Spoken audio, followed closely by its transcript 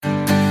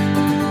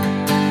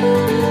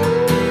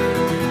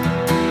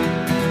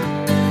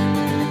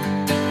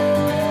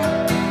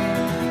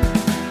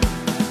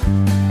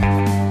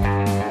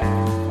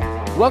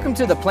Welcome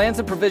to the Plans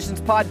and Provisions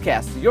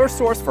Podcast, your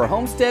source for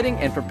homesteading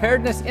and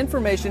preparedness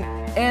information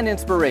and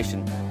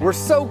inspiration. We're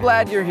so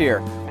glad you're here.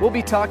 We'll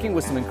be talking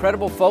with some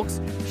incredible folks,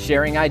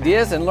 sharing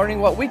ideas and learning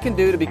what we can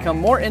do to become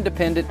more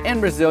independent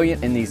and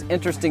resilient in these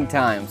interesting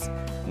times.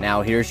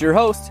 Now here's your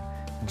host,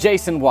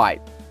 Jason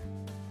White.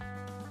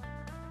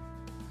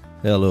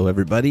 Hello,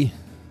 everybody.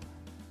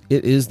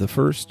 It is the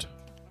first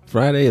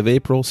Friday of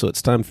April, so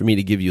it's time for me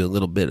to give you a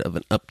little bit of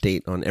an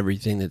update on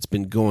everything that's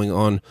been going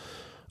on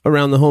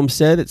around the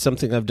homestead. It's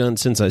something I've done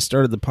since I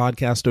started the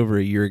podcast over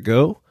a year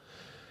ago.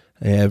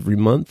 Every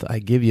month, I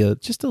give you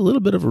just a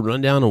little bit of a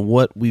rundown on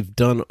what we've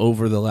done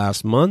over the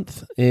last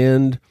month.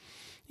 And,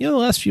 the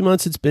last few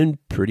months, it's been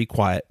pretty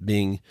quiet,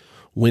 being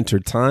winter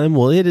time.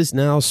 Well, it is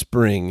now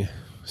spring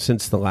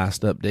since the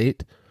last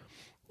update,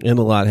 and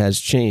a lot has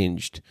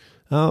changed.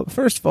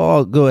 First of all,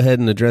 I'll go ahead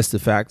and address the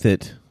fact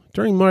that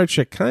during March,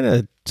 I kind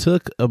of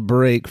took a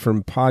break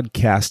from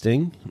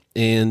podcasting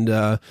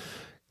and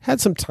had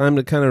some time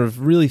to kind of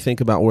really think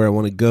about where I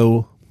want to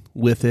go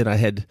with it. I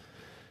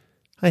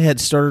had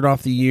started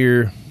off the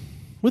year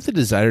with a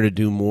desire to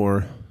do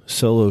more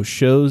solo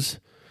shows,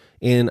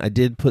 and I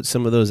did put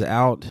some of those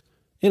out,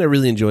 and I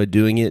really enjoyed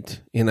doing it,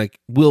 and I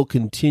will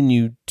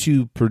continue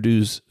to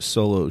produce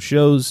solo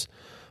shows,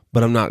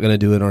 but I'm not going to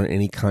do it on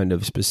any kind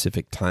of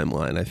specific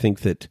timeline. I think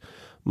that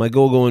my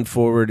goal going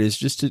forward is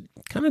just to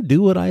kind of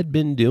do what I'd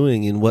been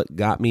doing and what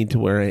got me to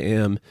where I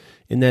am,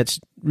 and that's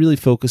really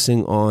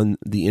focusing on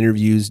the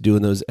interviews,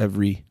 doing those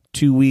every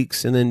 2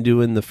 weeks, and then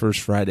doing the first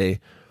Friday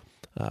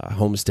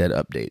homestead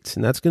updates.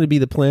 And that's going to be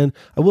the plan.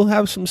 I will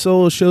have some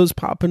solo shows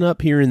popping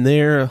up here and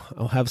there.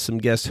 I'll have some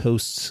guest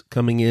hosts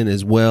coming in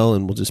as well,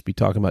 and we'll just be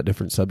talking about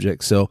different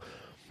subjects. So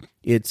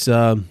it's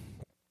going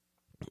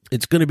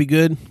to be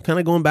good. Kind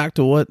of going back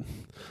to like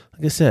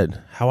I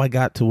said, how I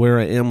got to where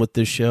I am with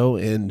this show,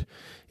 and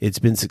it's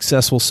been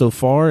successful so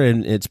far,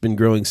 and it's been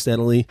growing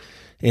steadily.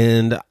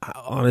 And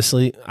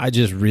honestly, I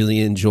just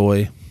really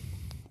enjoy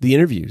the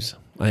interviews.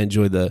 I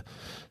enjoy the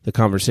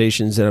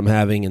conversations that I'm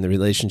having and the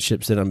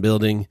relationships that I'm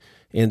building.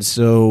 And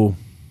so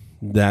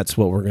that's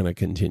what we're going to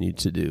continue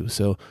to do.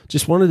 So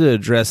just wanted to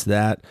address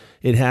that.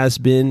 It has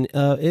been,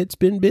 it's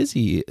been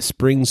busy.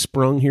 Spring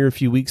sprung here a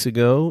few weeks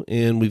ago,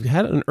 and we've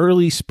had an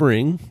early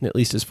spring, at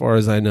least as far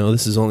as I know.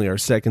 This is only our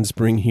second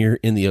spring here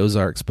in the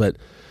Ozarks, but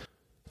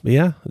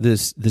yeah, the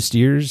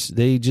steers,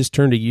 they just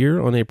turned a year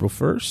on April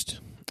 1st,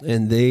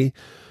 and they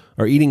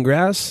are eating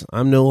grass.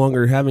 I'm no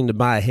longer having to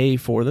buy hay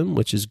for them,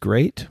 which is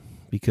great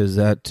because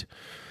that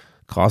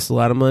costs a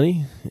lot of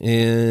money,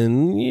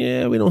 and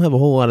yeah, we don't have a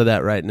whole lot of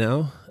that right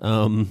now.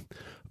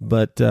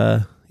 But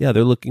they're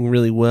looking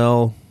really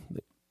well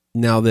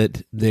now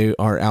that they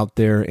are out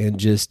there and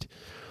just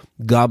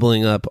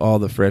gobbling up all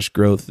the fresh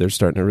growth. They're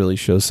starting to really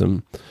show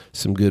some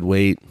good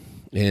weight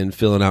and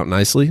filling out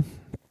nicely.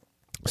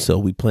 So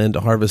we plan to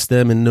harvest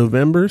them in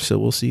November, so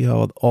we'll see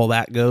how all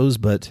that goes.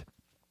 But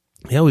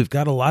yeah, we've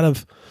got a lot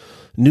of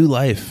new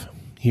life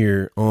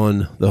here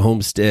on the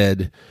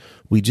homestead.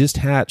 We just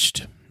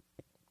hatched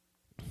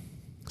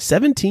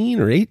 17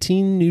 or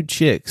 18 new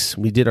chicks.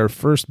 We did our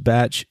first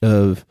batch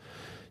of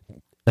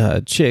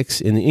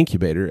chicks in the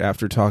incubator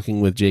after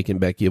talking with Jake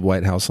and Becky of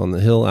White House on the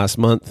Hill last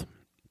month.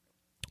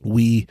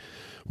 We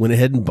went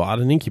ahead and bought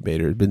an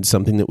incubator. It had been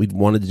something that we'd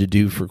wanted to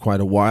do for quite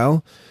a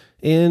while.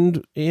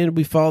 And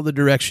we followed the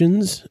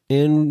directions,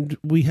 and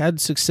we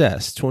had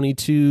success.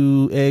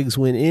 22 eggs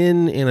went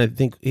in, and I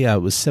think, it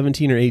was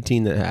 17 or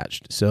 18 that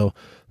hatched. So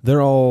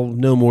they're all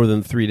no more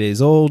than 3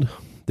 days old.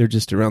 They're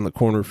just around the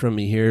corner from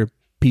me here,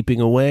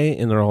 peeping away,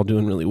 and they're all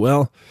doing really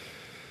well.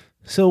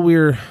 So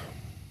we're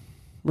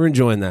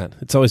enjoying that.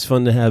 It's always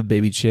fun to have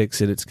baby chicks,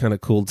 and it's kind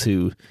of cool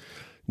to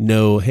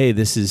know, hey,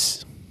 this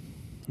is,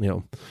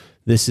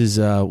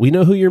 we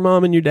know who your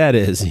mom and your dad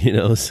is,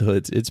 so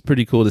it's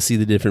pretty cool to see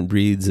the different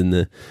breeds and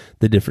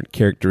the different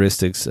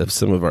characteristics of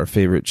some of our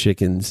favorite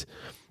chickens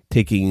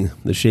taking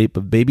the shape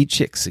of baby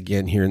chicks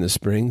again here in the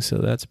spring. So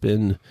that's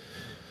been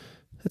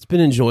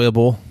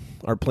enjoyable.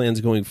 Our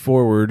plans going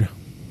forward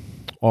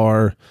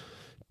are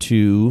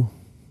to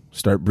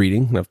start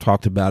breeding. I've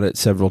talked about it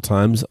several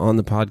times on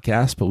the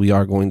podcast, but we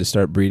are going to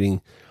start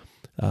breeding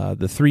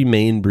the three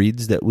main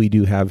breeds that we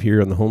do have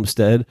here on the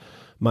homestead.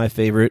 My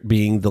favorite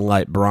being the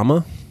light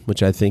Brahma,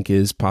 which I think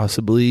is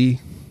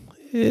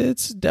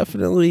it's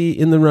definitely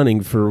in the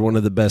running for one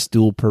of the best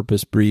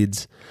dual-purpose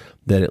breeds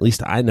that at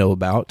least I know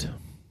about.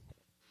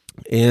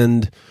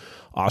 And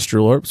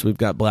Australorps, we've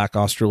got black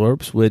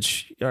Australorps,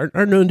 which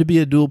are known to be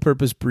a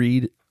dual-purpose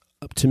breed.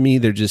 To me,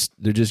 they're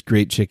just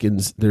great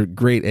chickens. They're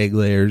great egg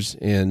layers,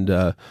 and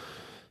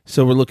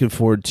so we're looking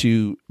forward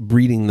to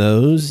breeding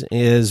those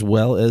as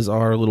well as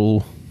our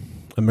little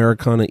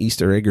Americana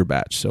Easter egger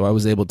batch. So I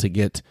was able to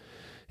get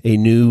a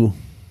new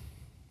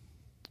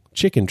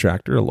chicken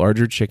tractor, a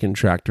larger chicken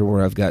tractor,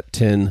 where I've got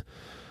 10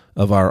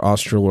 of our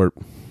Australorp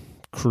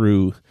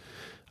crew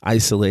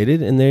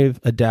isolated, and they've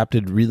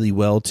adapted really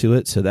well to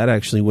it. So that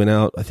actually went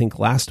out, I think,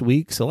 last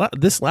week. So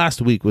this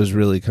last week was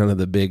really kind of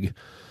a big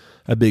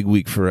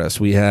week for us.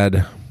 We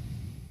had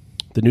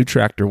the new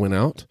tractor went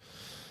out,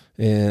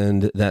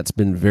 and that's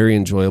been very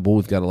enjoyable.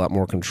 We've got a lot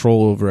more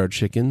control over our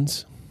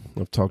chickens.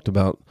 I've talked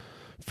about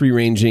free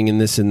ranging and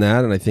this and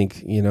that, and I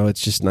think,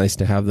 it's just nice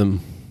to have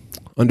them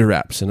under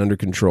wraps and under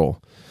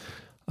control.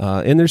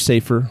 And they're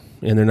safer,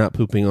 and they're not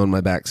pooping on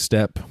my back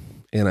step,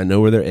 and I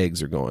know where their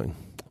eggs are going.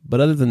 But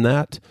other than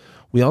that,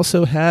 we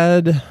also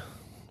had,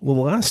 the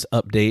last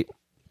update,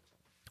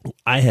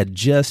 I had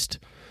just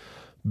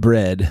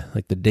bred,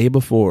 like the day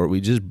before,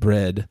 we just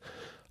bred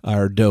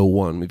our doe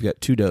 1. We've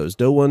got 2 does,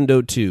 doe 1,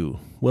 doe 2.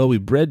 Well, we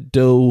bred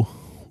doe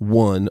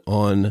 1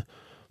 on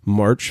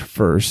March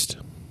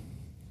 1st,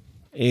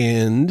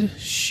 and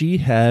she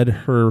had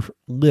her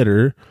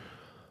litter,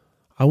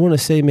 I want to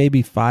say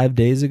maybe 5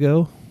 days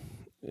ago,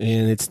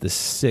 and it's the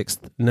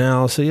 6th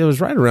now. So it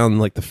was right around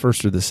like the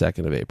 1st or the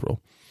 2nd of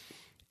April.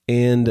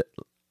 And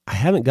I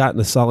haven't gotten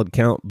a solid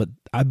count, but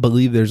I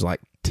believe there's like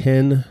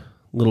 10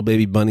 little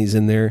baby bunnies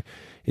in there.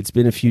 It's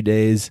been a few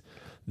days.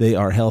 They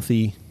are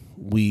healthy.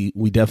 We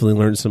definitely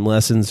learned some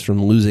lessons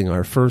from losing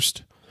our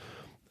first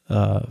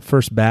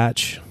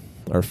batch,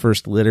 our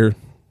first litter.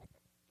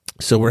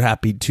 So we're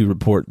happy to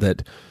report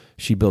that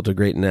she built a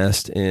great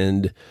nest,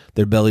 and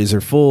their bellies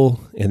are full,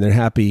 and they're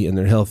happy, and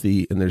they're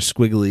healthy, and they're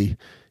squiggly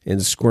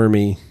and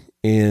squirmy,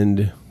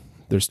 and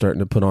they're starting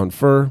to put on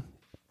fur.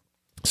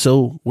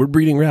 So we're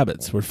breeding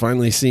rabbits. We're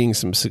finally seeing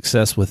some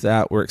success with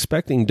that. We're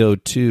expecting doe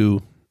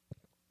 2,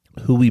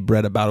 who we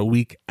bred about a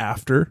week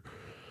after.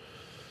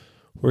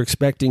 We're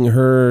expecting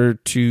her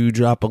to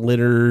drop a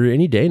litter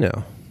any day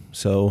now.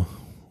 So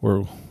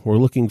we're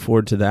looking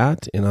forward to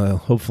that, and I'll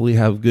hopefully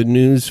have good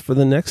news for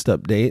the next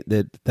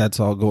update that's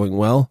all going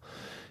well.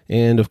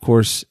 And of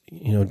course,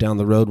 down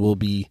the road we'll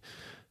be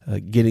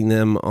getting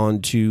them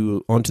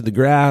onto the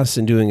grass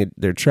and doing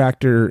their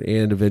tractor,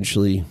 and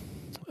eventually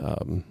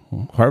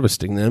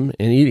harvesting them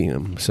and eating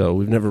them. So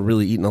we've never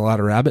really eaten a lot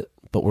of rabbit,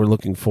 but we're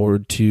looking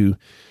forward to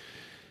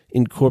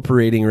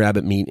incorporating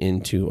rabbit meat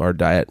into our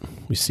diet.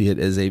 We see it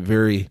as a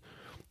very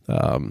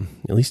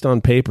at least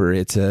on paper,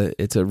 it's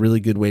a really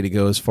good way to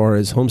go as far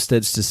as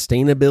homestead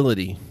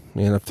sustainability.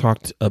 And I've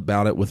talked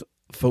about it with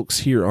folks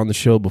here on the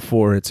show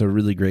before. It's a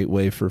really great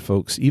way for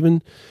folks,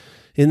 even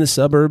in the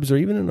suburbs or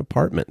even an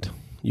apartment.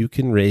 You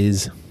can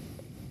raise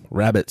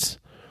rabbits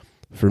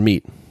for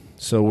meat.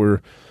 So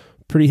we're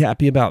pretty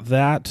happy about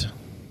that.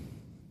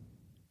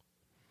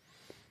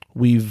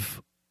 We've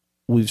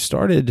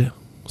started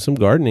some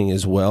gardening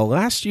as well.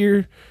 Last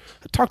year,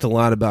 I talked a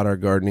lot about our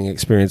gardening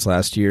experience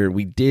last year.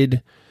 We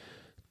did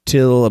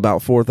till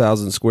about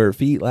 4,000 square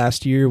feet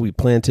last year. We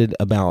planted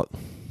about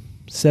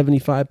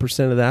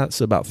 75% of that,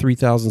 so about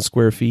 3,000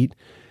 square feet.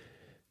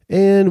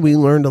 And we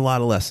learned a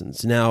lot of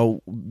lessons.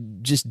 Now,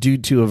 just due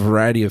to a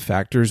variety of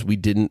factors, we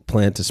didn't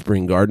plant a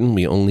spring garden.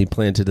 We only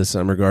planted a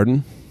summer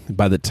garden.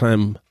 By the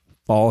time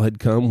fall had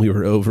come, we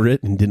were over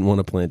it and didn't want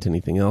to plant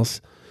anything else.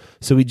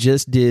 So we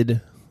just did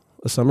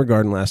a summer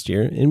garden last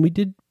year, and we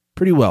did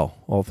pretty well,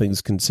 all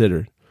things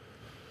considered.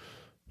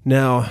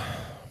 Now,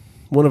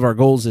 one of our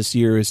goals this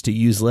year is to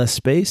use less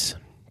space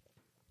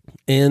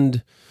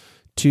and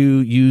to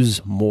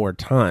use more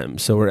time.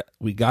 So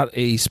we got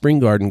a spring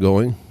garden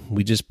going.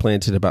 We just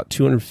planted about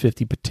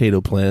 250 potato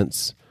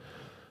plants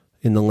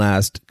in the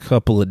last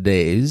couple of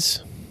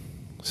days.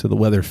 So the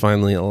weather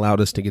finally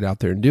allowed us to get out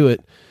there and do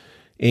it.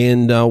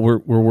 And we're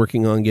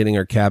working on getting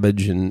our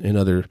cabbage and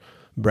other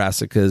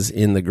brassicas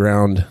in the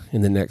ground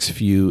in the next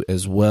few,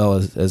 as well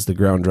as the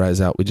ground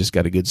dries out. We just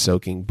got a good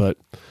soaking. But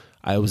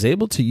I was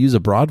able to use a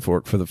broad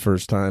fork for the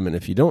first time. And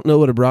if you don't know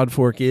what a broad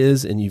fork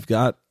is and you've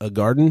got a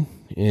garden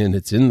and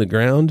it's in the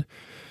ground,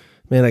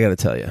 man, I got to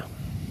tell you,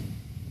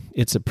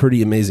 it's a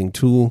pretty amazing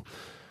tool.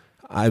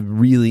 I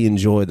really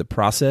enjoy the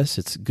process.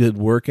 It's a good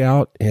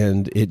workout,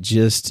 and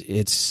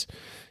it's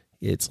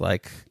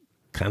like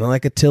kind of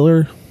like a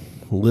tiller,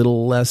 a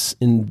little less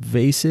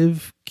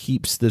invasive,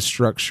 keeps the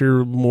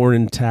structure more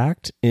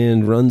intact,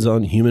 and runs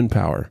on human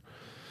power.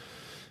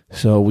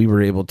 So we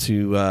were able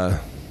to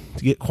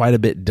get quite a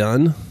bit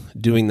done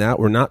doing that.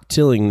 We're not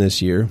tilling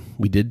this year.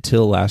 We did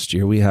till last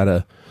year. We had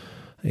a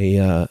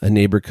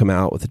neighbor come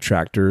out with a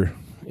tractor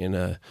and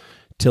a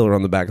tiller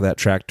on the back of that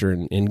tractor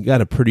and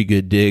got a pretty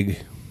good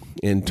dig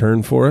and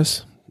turn for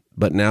us.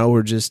 But now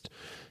we're just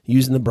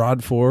using the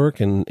broad fork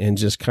and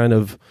just kind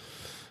of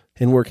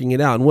and working it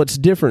out. And what's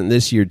different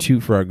this year too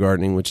for our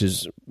gardening, which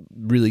is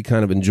really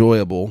kind of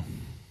enjoyable,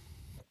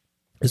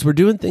 is we're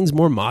doing things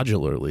more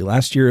modularly.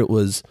 Last year it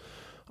was,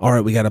 all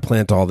right, we got to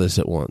plant all this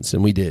at once,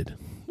 and we did.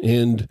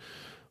 And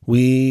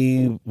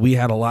we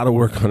had a lot of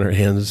work on our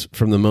hands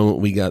from the moment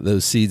we got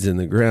those seeds in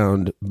the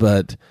ground.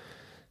 But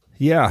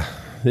yeah,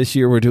 this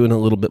year we're doing a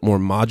little bit more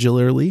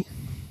modularly.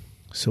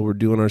 So we're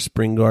doing our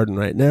spring garden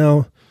right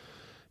now,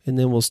 and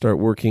then we'll start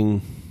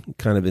working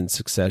kind of in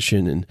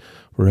succession, and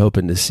we're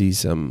hoping to see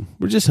some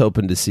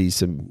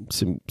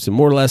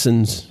more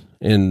lessons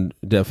and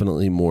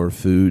definitely more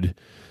food.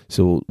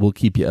 So we'll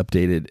keep you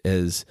updated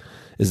as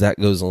that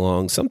goes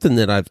along. Something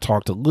that I've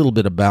talked a little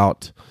bit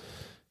about,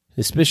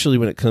 especially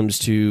when it comes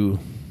to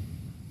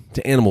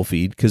animal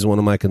feed, because one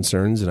of my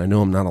concerns, and I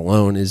know I'm not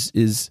alone,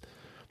 is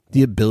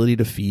the ability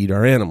to feed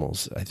our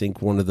animals. I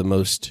think one of the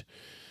most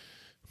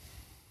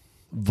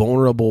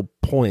vulnerable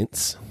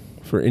points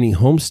for any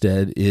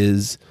homestead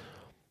is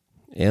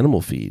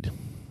animal feed.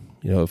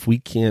 If we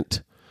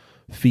can't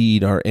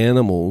feed our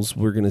animals,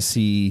 we're going to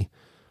see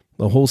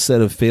a whole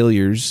set of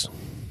failures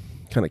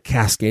kind of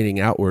cascading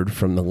outward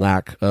from the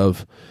lack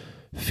of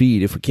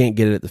feed if we can't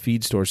get it at the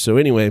feed store. So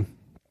anyway,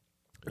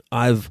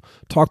 I've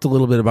talked a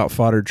little bit about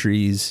fodder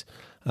trees.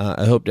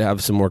 I hope to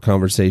have some more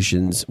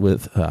conversations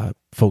with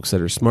folks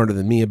that are smarter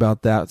than me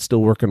about that.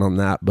 Still working on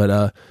that.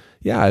 But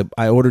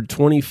I ordered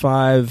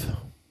 25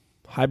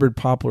 hybrid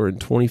poplar and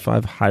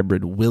 25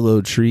 hybrid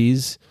willow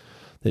trees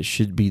that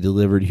should be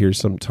delivered here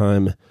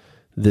sometime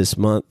this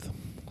month.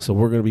 So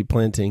we're going to be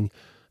planting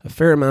a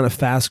fair amount of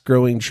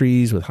fast-growing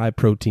trees with high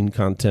protein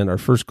content. Our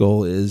first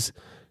goal is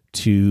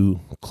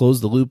to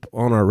close the loop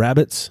on our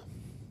rabbits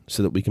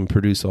so that we can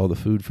produce all the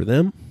food for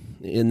them,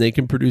 and they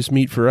can produce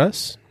meat for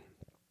us.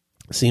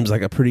 Seems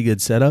like a pretty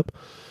good setup.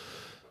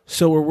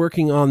 So we're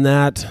working on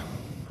that.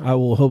 I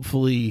will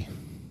hopefully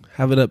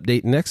have an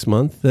update next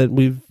month that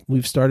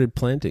we've started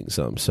planting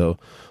some. So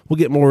we'll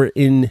get more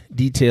in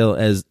detail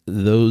as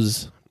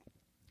those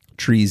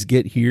trees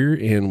get here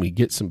and we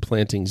get some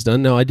plantings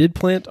done. Now, I did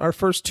plant our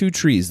first 2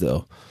 trees,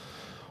 though.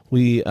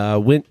 We I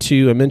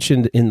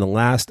mentioned in the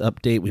last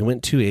update, we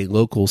went to a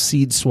local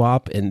seed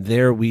swap, and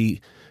there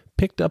we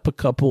picked up a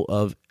couple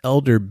of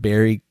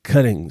elderberry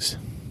cuttings.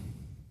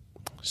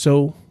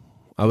 So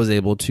I was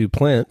able to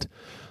plant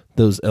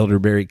those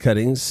elderberry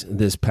cuttings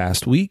this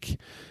past week,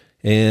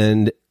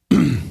 and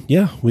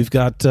we've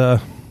got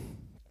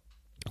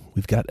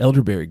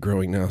elderberry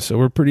growing now, so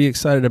we're pretty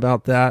excited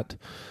about that.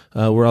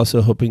 We're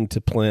also hoping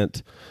to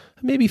plant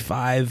maybe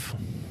 5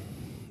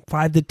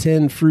 to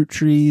 10 fruit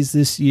trees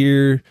this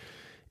year,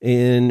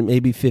 and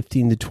maybe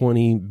 15 to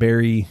 20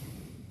 berry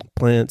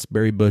plants,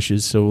 berry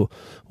bushes. So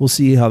we'll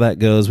see how that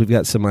goes. We've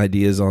got some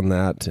ideas on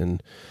that,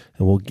 and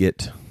we'll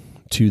get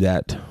to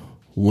that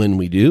when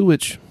we do,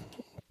 which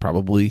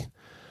probably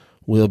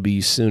will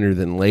be sooner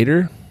than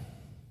later.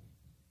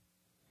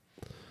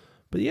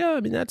 But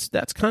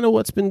that's kind of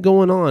what's been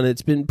going on.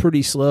 It's been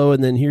pretty slow,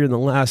 and then here in the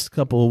last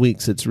couple of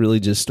weeks, it's really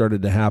just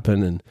started to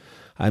happen. And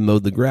I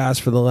mowed the grass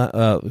for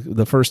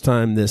the first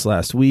time this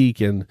last week,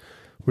 and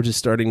we're just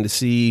starting to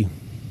see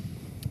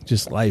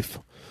just life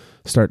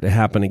start to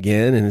happen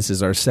again. And this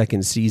is our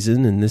second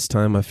season, and this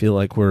time I feel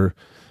like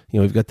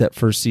we've got that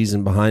first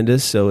season behind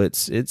us, so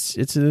it's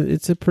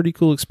a pretty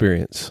cool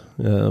experience.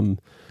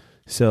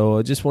 So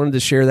I just wanted to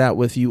share that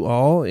with you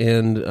all,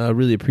 and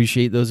really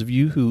appreciate those of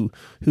you who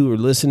are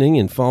listening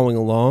and following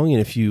along. And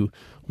if you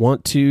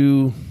want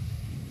to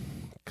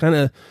kind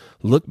of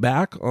look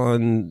back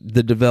on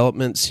the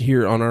developments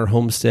here on our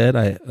homestead,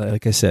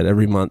 like I said,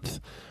 every month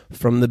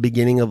from the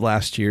beginning of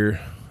last year,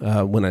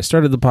 when I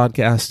started the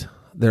podcast,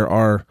 there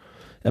are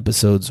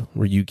episodes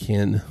where you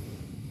can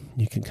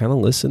kind of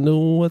listen to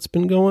what's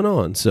been going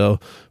on. So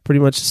pretty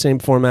much the same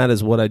format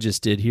as what I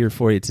just did here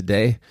for you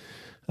today.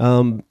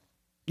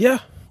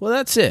 Well,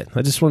 that's it.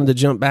 I just wanted to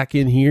jump back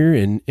in here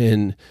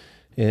and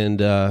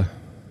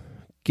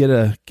get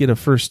a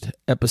first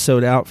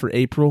episode out for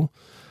April.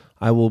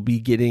 I will be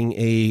getting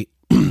a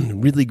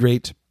really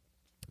great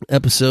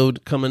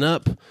episode coming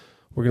up.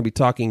 We're going to be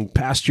talking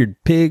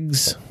pastured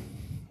pigs.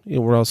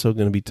 We're also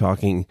going to be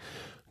talking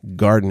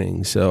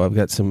gardening. So I've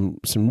got some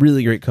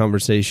really great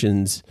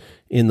conversations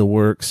in the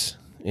works,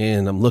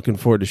 and I'm looking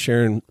forward to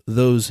sharing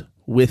those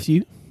with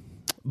you.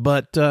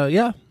 But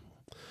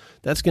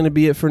that's going to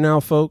be it for now,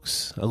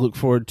 folks. I look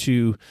forward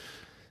to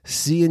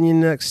seeing you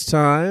next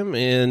time.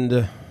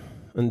 And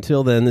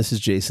until then, this is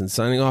Jason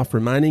signing off,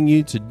 reminding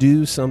you to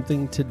do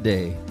something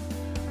today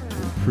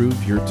to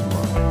improve your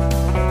tomorrow.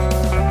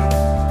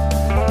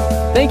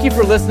 Thank you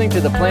for listening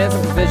to the Plans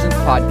and Provisions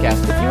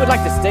podcast. If you would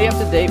like to stay up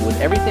to date with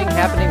everything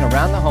happening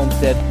around the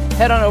homestead,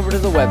 head on over to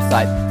the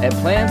website at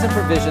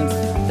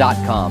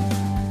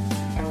plansandprovisions.com.